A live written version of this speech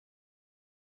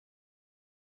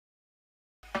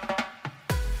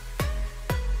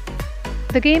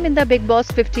The game in the Bigg Boss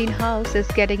 15 house is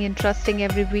getting interesting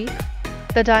every week.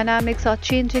 The dynamics are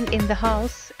changing in the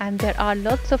house, and there are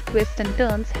lots of twists and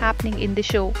turns happening in the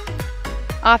show.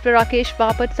 After Raqesh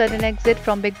Bapat's sudden exit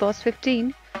from Bigg Boss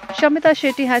 15, Shamita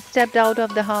Shetty has stepped out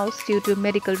of the house due to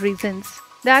medical reasons.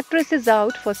 The actress is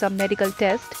out for some medical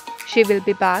test. She will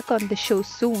be back on the show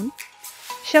soon.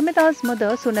 Shamita's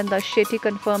mother, Sunanda Shetty,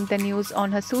 confirmed the news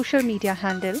on her social media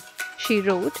handle. She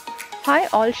wrote, "Hi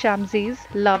all Shamsi's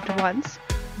loved ones.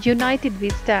 United we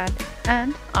stand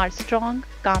and are strong,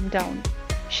 calm down.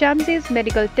 Shamsi's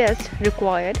medical test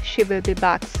required. She will be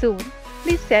back soon.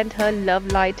 Please send her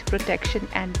love, light, protection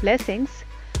and blessings,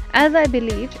 as I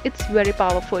believed it's very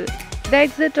powerful." The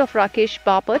exit of Raqesh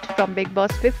Bapat from Bigg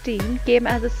Boss 15 came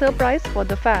as a surprise for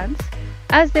the fans,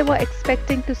 as they were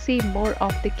expecting to see more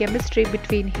of the chemistry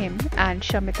between him and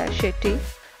Shamita Shetty.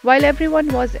 While everyone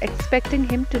was expecting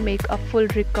him to make a full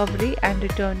recovery and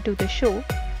return to the show,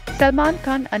 Salman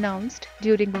Khan announced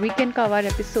during Weekend Cover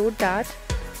episode that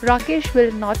Rakesh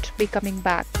will not be coming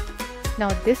back. Now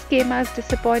this came as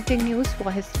disappointing news for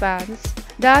his fans.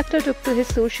 The actor took to his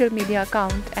social media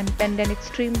account and penned an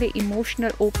extremely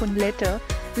emotional open letter,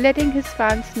 letting his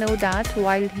fans know that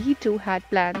while he too had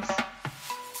plans.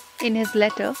 In his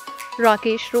letter,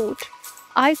 Rakesh wrote,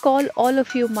 "I call all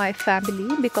of you my family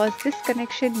because this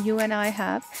connection you and I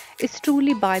have is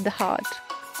truly by the heart.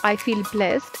 I feel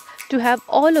blessed to have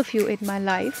all of you in my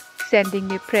life, sending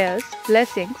me prayers,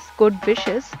 blessings, good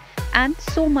wishes, and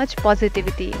so much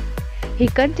positivity." He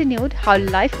continued how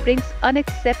life brings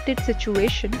unaccepted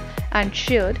situation and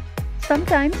shared,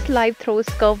 "Sometimes life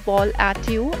throws curveball at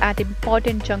you at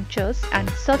important junctures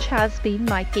and such has been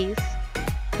my case."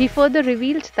 He further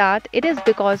revealed that it is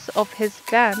because of his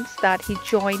fans that he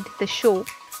joined the show.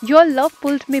 "Your love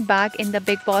pulled me back in the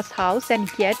Bigg Boss house, and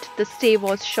yet the stay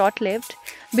was short-lived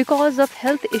because of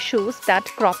health issues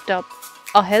that cropped up.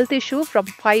 A health issue from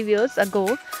 5 years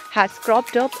ago has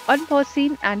cropped up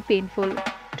unforeseen and painful.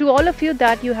 To all of you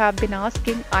that you have been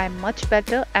asking, I am much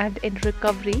better and in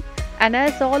recovery, and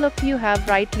as all of you have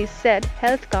rightly said,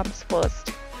 health comes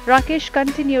first." Rakesh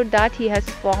continued that he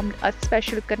has formed a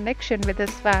special connection with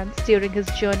his fans during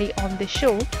his journey on the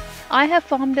show. "I have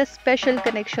formed a special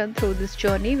connection through this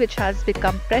journey which has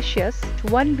become precious,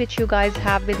 one which you guys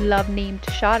have with love named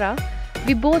Shara.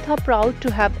 We both are proud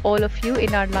to have all of you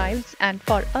in our lives, and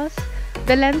for us,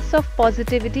 the lens of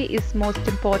positivity is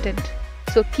most important.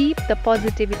 So keep the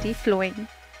positivity flowing."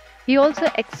 He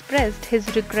also expressed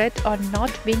his regret on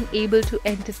not being able to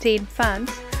entertain fans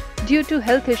due to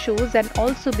health issues, and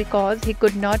also because he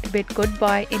could not bid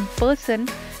goodbye in person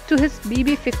to his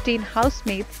BB15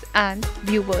 housemates and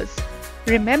viewers.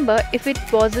 "Remember, if it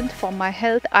wasn't for my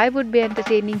health, I would be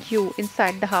entertaining you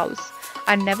inside the house.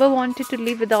 I never wanted to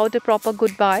leave without a proper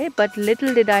goodbye, but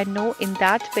little did I know in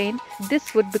that pain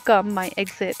this would become my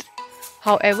exit."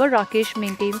 However, Rakesh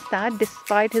maintains that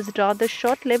despite his rather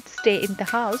short-lived stay in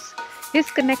the house,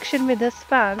 his connection with his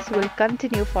fans will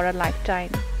continue for a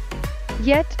lifetime.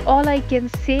 "Yet all I can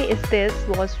say is this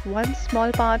was one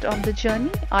small part of the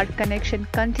journey. Our connection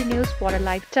continues for a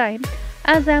lifetime,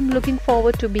 as I am looking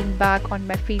forward to being back on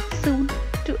my feet soon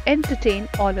to entertain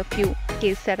all of you.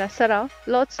 K. Sara Sara,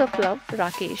 lots of love,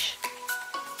 Rakesh."